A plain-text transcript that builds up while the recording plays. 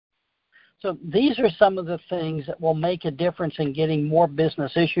So these are some of the things that will make a difference in getting more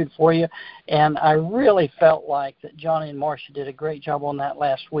business issued for you. And I really felt like that Johnny and Marcia did a great job on that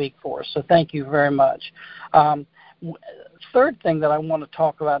last week for us. So thank you very much. Third thing that I want to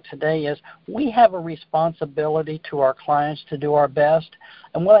talk about today is we have a responsibility to our clients to do our best.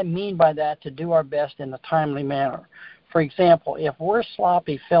 And what I mean by that, to do our best in a timely manner. For example, if we're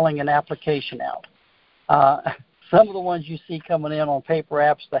sloppy filling an application out, some of the ones you see coming in on paper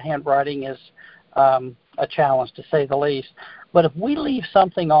apps, the handwriting is a challenge to say the least. But if we leave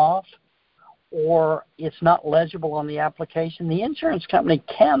something off or it's not legible on the application, the insurance company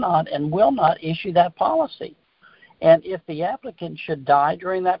cannot and will not issue that policy. And if the applicant should die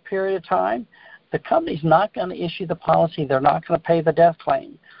during that period of time, the company's not going to issue the policy. They're not going to pay the death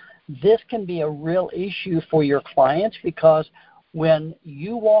claim. This can be a real issue for your clients because when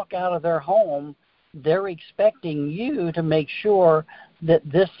you walk out of their home, they're expecting you to make sure that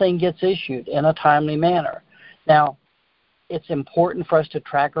this thing gets issued in a timely manner. Now, it's important for us to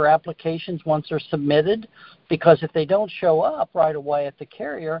track our applications once they're submitted because if they don't show up right away at the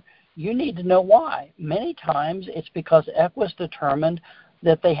carrier, you need to know why. Many times it's because Equus determined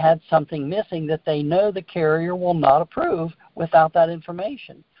that they had something missing that they know the carrier will not approve without that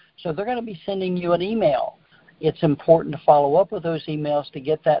information. So they're going to be sending you an email. It's important to follow up with those emails to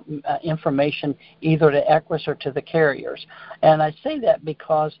get that information either to Equus or to the carriers. And I say that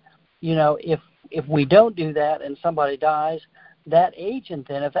because, if we don't do that and somebody dies, that agent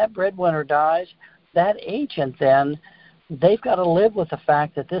then, if that breadwinner dies, that agent then, they've got to live with the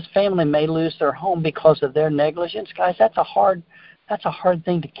fact that this family may lose their home because of their negligence. Guys, that's a hard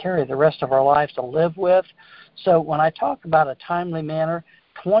thing to carry the rest of our lives to live with. So when I talk about a timely manner,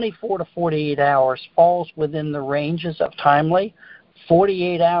 24 to 48 hours falls within the ranges of timely.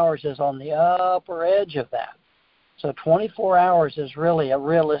 48 hours is on the upper edge of that. So 24 hours is really a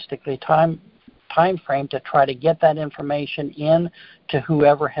realistically time frame to try to get that information in to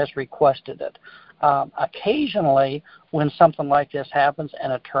whoever has requested it. Occasionally, when something like this happens,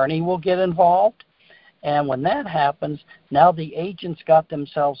 an attorney will get involved. And when that happens, now the agent's got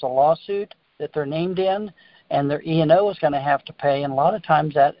themselves a lawsuit that they're named in, and their E&O is going to have to pay. And a lot of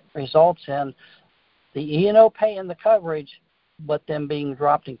times that results in the E&O paying the coverage, but them being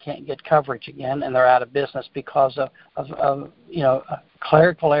dropped and can't get coverage again, and they're out of business because of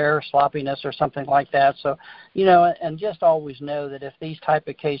clerical error, sloppiness, or something like that. So, and just always know that if these type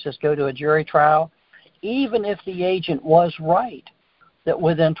of cases go to a jury trial, even if the agent was right, that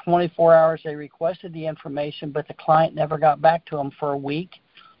within 24 hours they requested the information, but the client never got back to them for a week,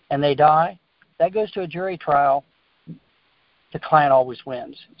 and they die, that goes to a jury trial, the client always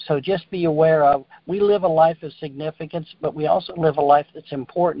wins. So just be aware of, we live a life of significance, but we also live a life that's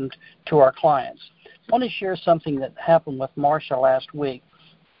important to our clients. I want to share something that happened with Marcia last week,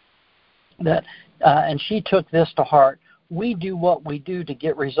 and she took this to heart. We do what we do to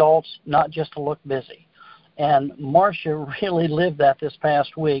get results, not just to look busy. And Marcia really lived that this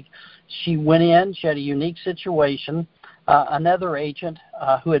past week. She went in, she had a unique situation. Another agent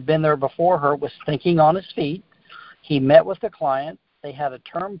who had been there before her was thinking on his feet. He met with the client. They had a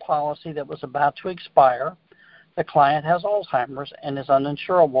term policy that was about to expire. The client has Alzheimer's and is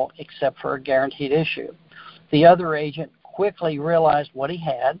uninsurable except for a guaranteed issue. The other agent quickly realized what he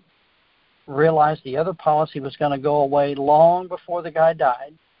had, realized the other policy was going to go away long before the guy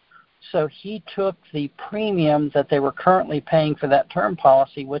died. So he took the premium that they were currently paying for that term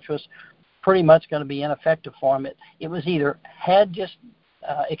policy, which was pretty much going to be ineffective for him. It was either had just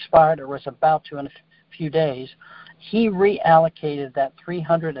expired or was about to in a few days. He reallocated that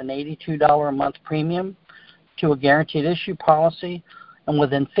 $382 a month premium to a guaranteed issue policy, and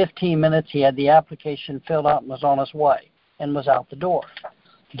within 15 minutes he had the application filled out and was on his way and was out the door.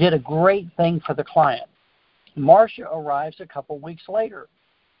 Did a great thing for the client. Marcia arrives a couple weeks later,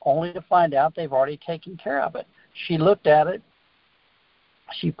 only to find out they've already taken care of it. She looked at it.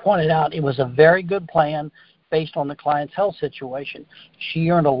 She pointed out it was a very good plan based on the client's health situation. She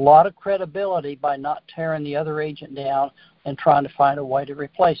earned a lot of credibility by not tearing the other agent down and trying to find a way to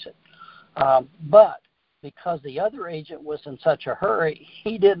replace it. But because the other agent was in such a hurry,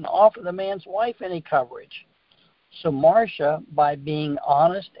 he didn't offer the man's wife any coverage. So Marcia, by being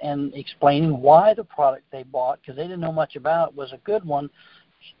honest and explaining why the product they bought, because they didn't know much about it, was a good one,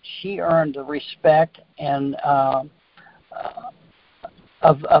 she earned the respect and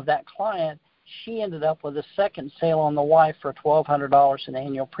of that client. She ended up with a second sale on the wife for $1,200 in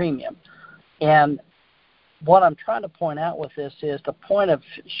annual premium. And what I'm trying to point out with this is the point of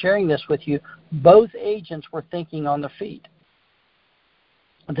sharing this with you, both agents were thinking on their feet.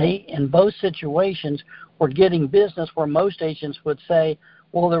 They, in both situations, were getting business where most agents would say,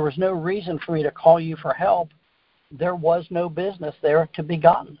 Well, there was no reason for me to call you for help. There was no business there to be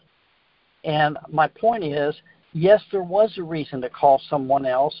gotten. And my point is, yes, there was a reason to call someone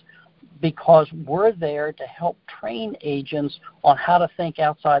else, because we're there to help train agents on how to think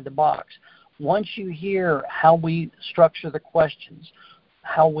outside the box. Once you hear how we structure the questions,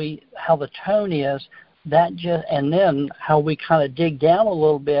 how the tone is, and then how we kind of dig down a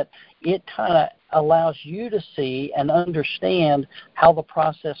little bit, it kind of allows you to see and understand how the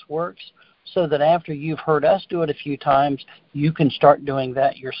process works, so that after you've heard us do it a few times, you can start doing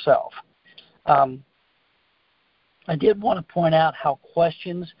that yourself. I did want to point out how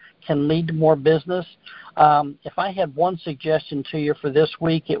questions can lead to more business. If I had one suggestion to you for this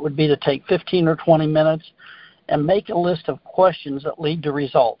week, it would be to take 15 or 20 minutes and make a list of questions that lead to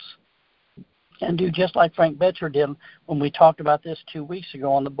results. And do just like Frank Betcher did when we talked about this 2 weeks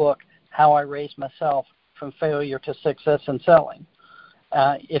ago on the book, How I Raised Myself from Failure to Success in Selling.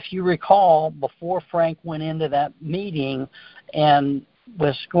 If you recall, before Frank went into that meeting and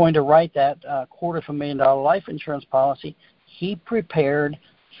was going to write that $250,000 life insurance policy, he prepared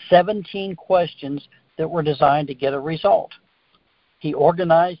 17 questions that were designed to get a result. He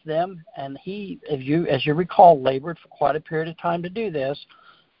organized them, and he, as you recall, labored for quite a period of time to do this.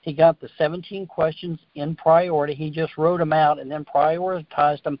 He got the 17 questions in priority. He just wrote them out and then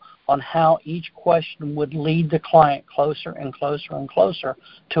prioritized them on how each question would lead the client closer and closer and closer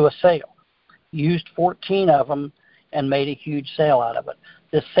to a sale. Used 14 of them and made a huge sale out of it.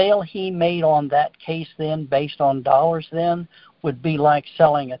 The sale he made on that case then, based on dollars then, would be like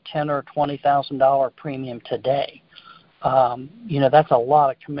selling a $10,000 or $20,000 premium today. That's a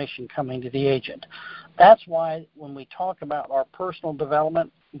lot of commission coming to the agent. That's why when we talk about our personal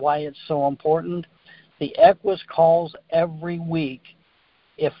development, why it's so important, the Equus calls every week.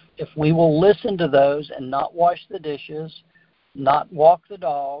 If we will listen to those and not wash the dishes, not walk the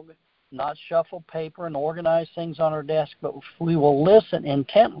dog, not shuffle paper and organize things on our desk, but we will listen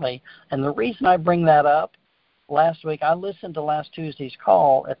intently. And the reason I bring that up, last week I listened to last Tuesday's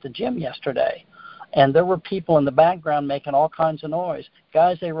call at the gym yesterday, and there were people in the background making all kinds of noise.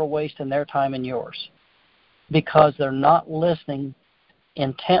 Guys, they were wasting their time and yours because they're not listening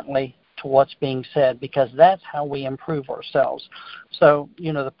intently to what's being said, because that's how we improve ourselves. So,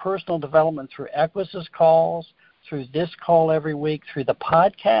 the personal development through Equus's calls, through this call every week, through the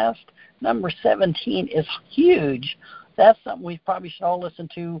podcast, number 17 is huge. That's something we probably should all listen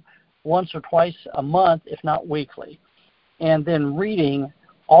to once or twice a month, if not weekly. And then reading,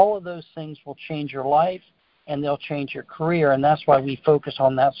 all of those things will change your life and they'll change your career, and that's why we focus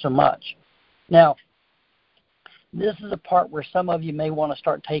on that so much. Now, this is a part where some of you may want to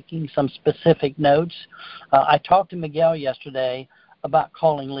start taking some specific notes. I talked to Miguel yesterday about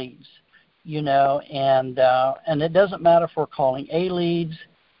calling leads, and it doesn't matter if we're calling A leads,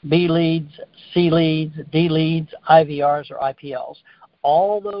 B leads, C leads, D leads, IVRs, or IPLs.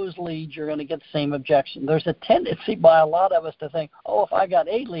 All those leads, you're going to get the same objection. There's a tendency by a lot of us to think, if I got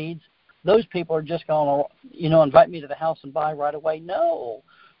A leads, those people are just going to, invite me to the house and buy right away. No,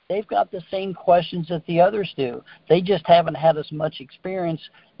 they've got the same questions that the others do. They just haven't had as much experience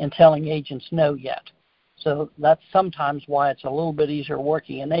in telling agents no yet. So that's sometimes why it's a little bit easier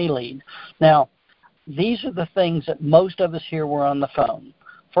working an A lead. Now, these are the things that most of us hear we're on the phone.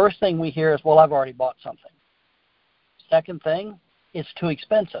 First thing we hear is, well, I've already bought something. Second thing, it's too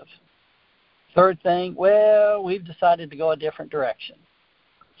expensive. Third thing, well, we've decided to go a different direction.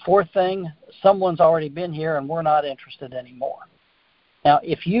 Fourth thing, someone's already been here and we're not interested anymore. Now,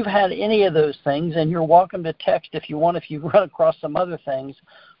 if you've had any of those things, and you're welcome to text if you want, if you run across some other things.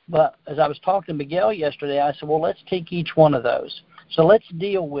 But as I was talking to Miguel yesterday, I said, well, let's take each one of those. So let's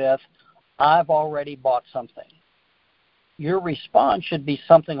deal with, I've already bought something. Your response should be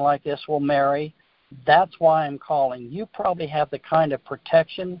something like this, well, Mary, that's why I'm calling. You probably have the kind of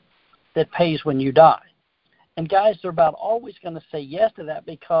protection that pays when you die. And guys, they're about always going to say yes to that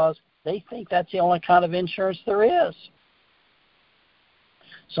because they think that's the only kind of insurance there is.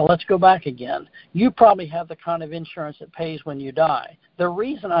 So let's go back again. You probably have the kind of insurance that pays when you die. The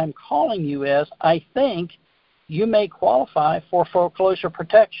reason I'm calling you is I think you may qualify for foreclosure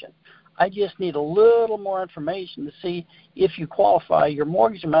protection. I just need a little more information to see if you qualify. Your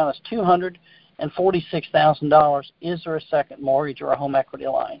mortgage amount is $246,000. Is there a second mortgage or a home equity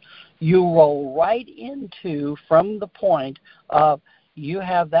line? You roll right into, from the point of you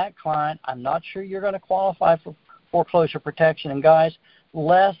have that client, I'm not sure you're going to qualify for foreclosure protection. And guys,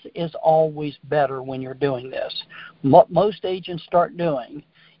 less is always better when you're doing this. What most agents start doing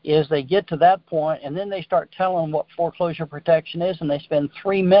is they get to that point and then they start telling what foreclosure protection is, and they spend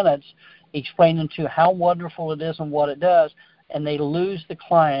 3 minutes explaining to how wonderful it is and what it does. and they lose the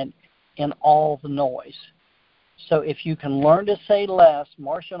client in all the noise. So if you can learn to say less,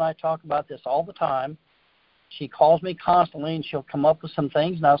 Marcia and I talk about this all the time. She calls me constantly, and she'll come up with some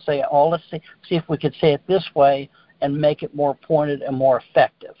things, and I'll say, oh, let's see if we could say it this way and make it more pointed and more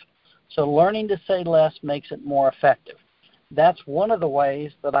effective. So learning to say less makes it more effective. That's one of the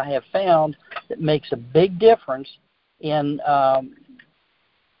ways that I have found that makes a big difference in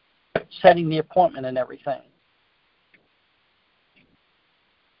setting the appointment and everything.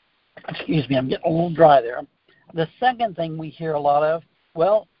 Excuse me, I'm getting a little dry there. The second thing we hear a lot of,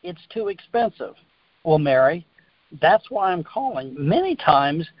 well, it's too expensive. Well, Mary, that's why I'm calling. Many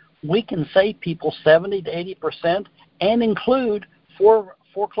times we can save people 70 to 80% and include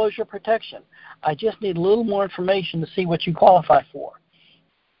foreclosure protection. I just need a little more information to see what you qualify for.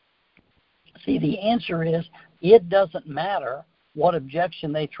 See, the answer is it doesn't matter what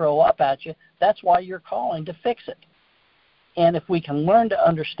objection they throw up at you. That's why you're calling, to fix it. And if we can learn to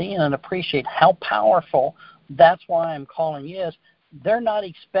understand and appreciate how powerful that's why I'm calling is, they're not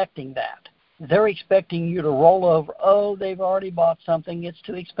expecting that. They're expecting you to roll over, oh, they've already bought something, it's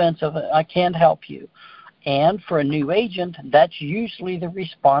too expensive, I can't help you. And for a new agent, that's usually the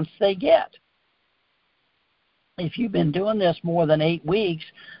response they get. If you've been doing this more than 8 weeks,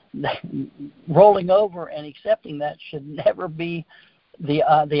 rolling over and accepting that should never be the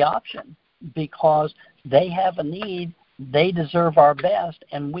option, because they have a need, they deserve our best,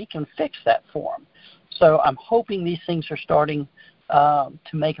 and we can fix that for them. So I'm hoping these things are starting to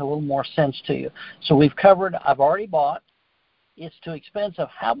make a little more sense to you. So we've covered, I've already bought, it's too expensive.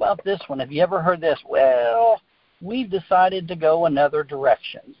 How about this one? Have you ever heard this? Well, we've decided to go another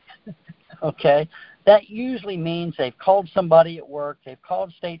direction. Okay? That usually means they've called somebody at work, they've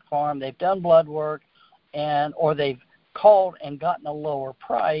called State Farm, they've done blood work, or they've called and gotten a lower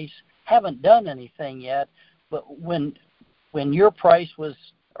price, haven't done anything yet, but when your price was,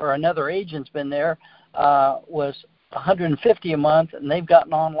 or another agent's been there, was $150 a month, and they've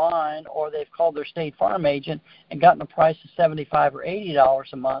gotten online, or they've called their State Farm agent and gotten a price of $75 or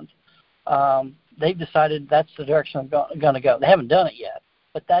 $80 a month, they've decided that's the direction I'm going to go. They haven't done it yet,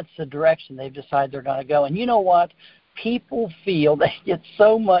 but that's the direction they've decided they're going to go. And you know what? People feel, they get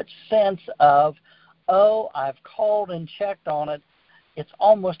so much sense of, oh, I've called and checked on it. It's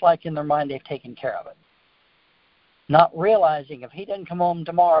almost like in their mind they've taken care of it. Not realizing if he doesn't come home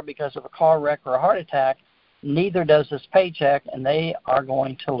tomorrow because of a car wreck or a heart attack, neither does his paycheck, and they are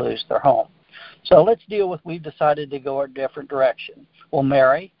going to lose their home. So let's deal with, we've decided to go a different direction. Well,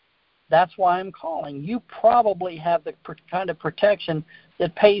 Mary, that's why I'm calling. You probably have the kind of protection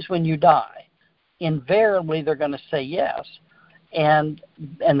that pays when you die. Invariably, they're going to say yes. And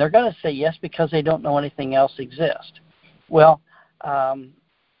they're going to say yes because they don't know anything else exists. Well,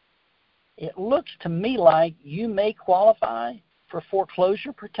 it looks to me like you may qualify for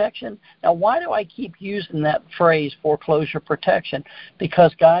foreclosure protection. Now, why do I keep using that phrase, foreclosure protection?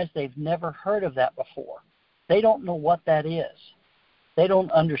 Because, guys, they've never heard of that before. They don't know what that is. They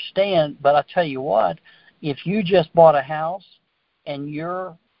don't understand. But I tell you what, if you just bought a house and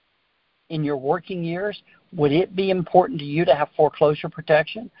you're in your working years, would it be important to you to have foreclosure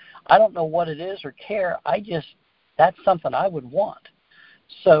protection? I don't know what it is or care. That's something I would want.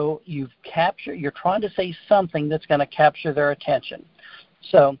 So you're trying to say something that's going to capture their attention.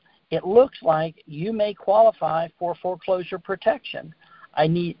 So it looks like you may qualify for foreclosure protection.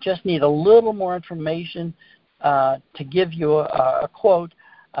 I just need a little more information to give you a quote.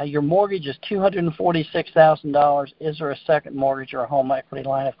 Your mortgage is $246,000. Is there a second mortgage or a home equity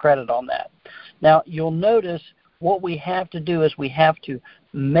line of credit on that? Now, you'll notice what we have to do is we have to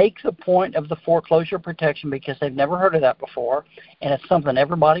make the point of the foreclosure protection because they've never heard of that before, and it's something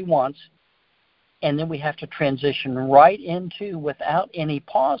everybody wants. And then we have to transition right into, without any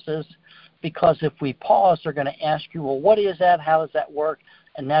pauses, because if we pause, they're going to ask you, well, what is that? How does that work?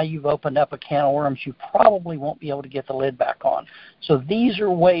 And now you've opened up a can of worms you probably won't be able to get the lid back on. So these are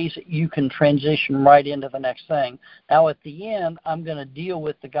ways that you can transition right into the next thing. Now, at the end, I'm going to deal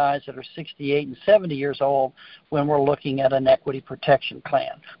with the guys that are 68 and 70 years old when we're looking at an equity protection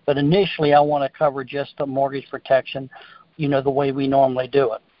plan. But initially, I want to cover just the mortgage protection, the way we normally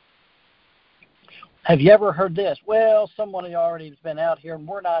do it. Have you ever heard this? Well, somebody already has been out here and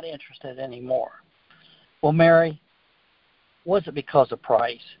we're not interested anymore. Well, Mary, was it because of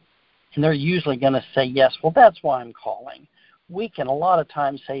price? And they're usually going to say yes. Well, that's why I'm calling. We can a lot of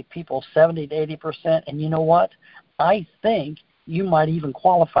times say people 70 to 80%, and you know what? I think you might even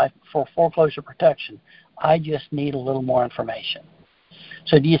qualify for foreclosure protection. I just need a little more information.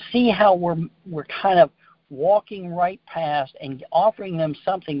 So do you see how we're kind of walking right past and offering them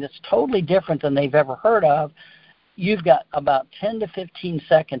something that's totally different than they've ever heard of, you've got about 10 to 15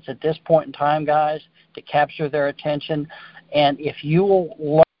 seconds at this point in time, guys, to capture their attention. And if you will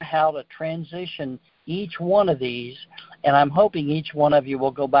learn how to transition each one of these, and I'm hoping each one of you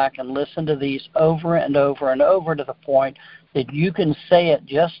will go back and listen to these over and over and over to the point that you can say it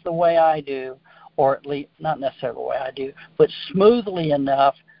just the way I do, or at least not necessarily the way I do, but smoothly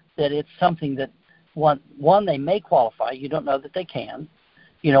enough that it's something that, one, they may qualify. You don't know that they can.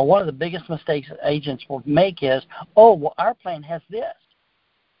 You know, one of the biggest mistakes agents will make is, oh, well, our plan has this.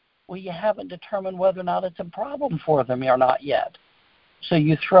 Well, you haven't determined whether or not it's a problem for them or not yet. So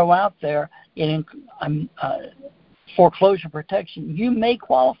you throw out there in foreclosure protection, you may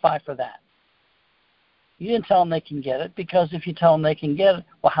qualify for that. You didn't tell them they can get it, because if you tell them they can get it,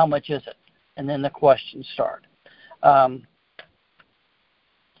 well, how much is it? And then the questions start.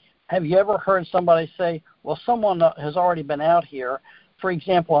 Have you ever heard somebody say, well, someone has already been out here? For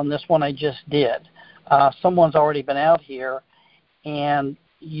example, on this one I just did, someone's already been out here, and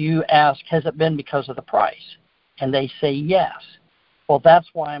you ask, has it been because of the price? And they say yes. Well, that's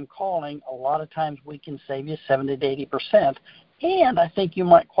why I'm calling. A lot of times we can save you 70 to 80%, and I think you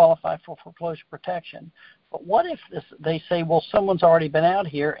might qualify for foreclosure protection. But what if they say, well, someone's already been out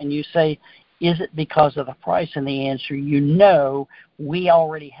here, and you say, is it because of the price? And the answer, you know, we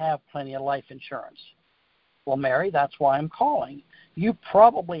already have plenty of life insurance. Well, Mary, that's why I'm calling. You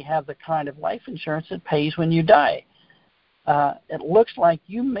probably have the kind of life insurance that pays when you die. It looks like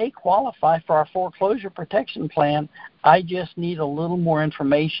you may qualify for our foreclosure protection plan. I just need a little more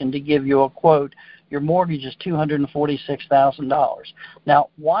information to give you a quote. Your mortgage is $246,000. Now,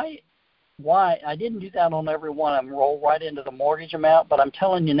 why I didn't do that on every one of them, roll right into the mortgage amount, but I'm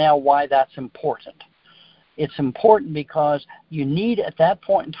telling you now why that's important. It's important because you need at that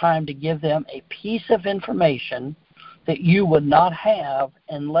point in time to give them a piece of information that you would not have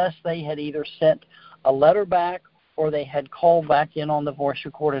unless they had either sent a letter back or they had called back in on the voice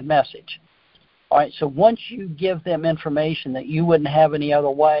recorded message. All right, so once you give them information that you wouldn't have any other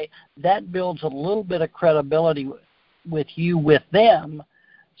way, that builds a little bit of credibility with you, with them,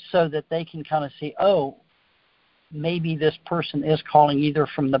 so that they can kind of see, oh, maybe this person is calling either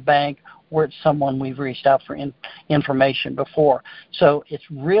from the bank or it's someone we've reached out for information before. So it's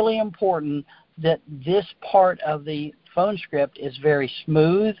really important that this part of the phone script is very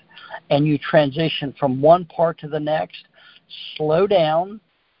smooth and you transition from one part to the next. Slow down,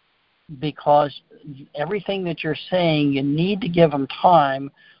 because everything that you're saying, you need to give them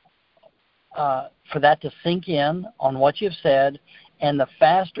time for that to sink in on what you've said. And the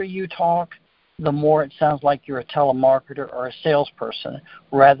faster you talk, the more it sounds like you're a telemarketer or a salesperson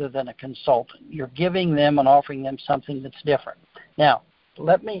rather than a consultant. You're giving them and offering them something that's different. Now,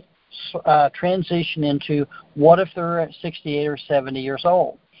 let me transition into what if they're 68 or 70 years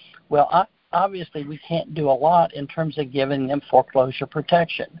old? Well, obviously we can't do a lot in terms of giving them foreclosure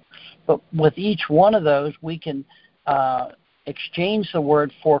protection. But with each one of those, we can exchange the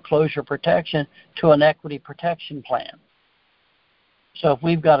word foreclosure protection to an equity protection plan. So if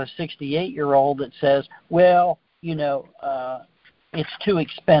we've got a 68-year-old that says, well, you know, it's too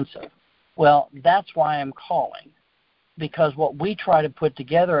expensive. Well, that's why I'm calling, because what we try to put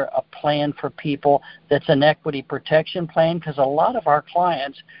together a plan for people that's an equity protection plan, because a lot of our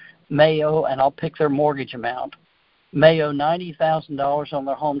clients may owe, and I'll pick their mortgage amount, may owe $90,000 on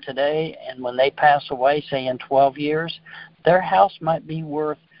their home today, and when they pass away, say in 12 years, their house might be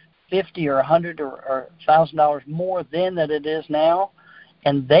worth $50 or $100 or $1,000 more than that it is now,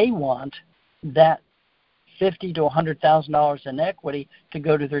 and they want that $50,000 to $100,000 in equity to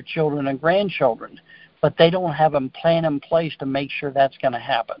go to their children and grandchildren, but they don't have a plan in place to make sure that's going to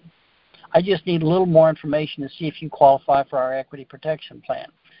happen. I just need a little more information to see if you qualify for our equity protection plan.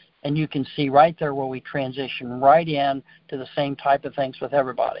 And you can see right there where we transition right in to the same type of things with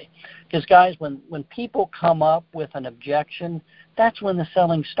everybody. Because, guys, when people come up with an objection, that's when the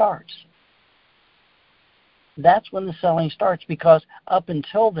selling starts. That's when the selling starts, because up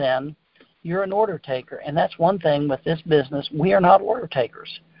until then, you're an order taker. And that's one thing with this business, we are not order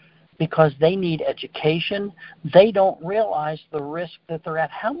takers, because they need education. They don't realize the risk that they're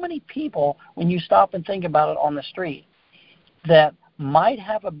at. How many people, when you stop and think about it on the street, that might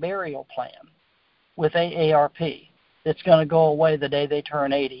have a burial plan with AARP that's going to go away the day they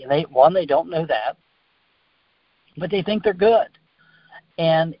turn 80? And they don't know that, but they think they're good.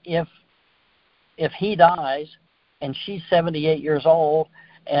 And if he dies and she's 78 years old,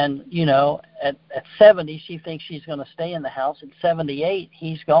 and, you know, at 70, she thinks she's going to stay in the house. At 78,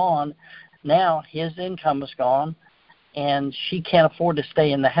 he's gone. Now his income is gone, and she can't afford to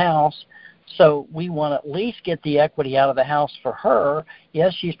stay in the house. So we want to at least get the equity out of the house for her.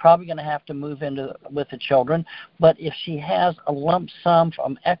 Yes, she's probably going to have to move into with the children, but if she has a lump sum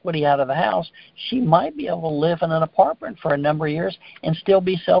from equity out of the house, she might be able to live in an apartment for a number of years and still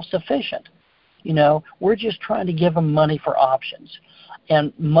be self-sufficient. We're just trying to give them money for options.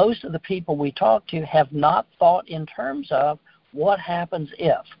 And most of the people we talk to have not thought in terms of what happens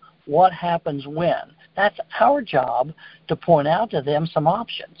if, what happens when. That's our job to point out to them some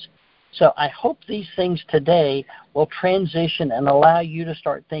options. So I hope these things today will transition and allow you to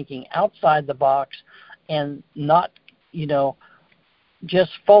start thinking outside the box and not,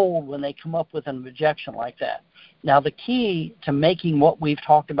 just fold when they come up with an objection like that. Now, the key to making what we've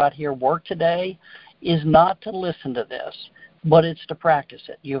talked about here work today is not to listen to this, but it's to practice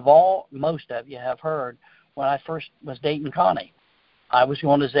it. Most of you have heard when I first was dating Connie. I was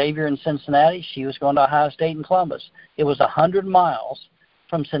going to Xavier in Cincinnati. She was going to Ohio State in Columbus. It was 100 miles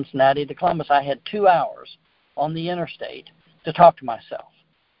from Cincinnati to Columbus. I had 2 hours on the interstate to talk to myself.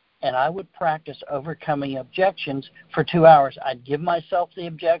 And I would practice overcoming objections for 2 hours. I'd give myself the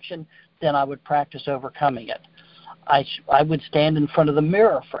objection, then I would practice overcoming it. I would stand in front of the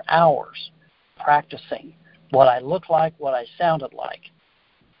mirror for hours practicing what I looked like, what I sounded like,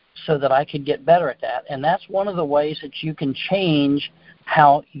 so that I could get better at that. And that's one of the ways that you can change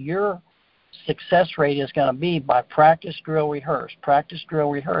how your success rate is going to be, by practice, drill, rehearse. Practice, drill,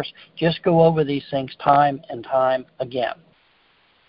 rehearse. Just go over these things time and time again.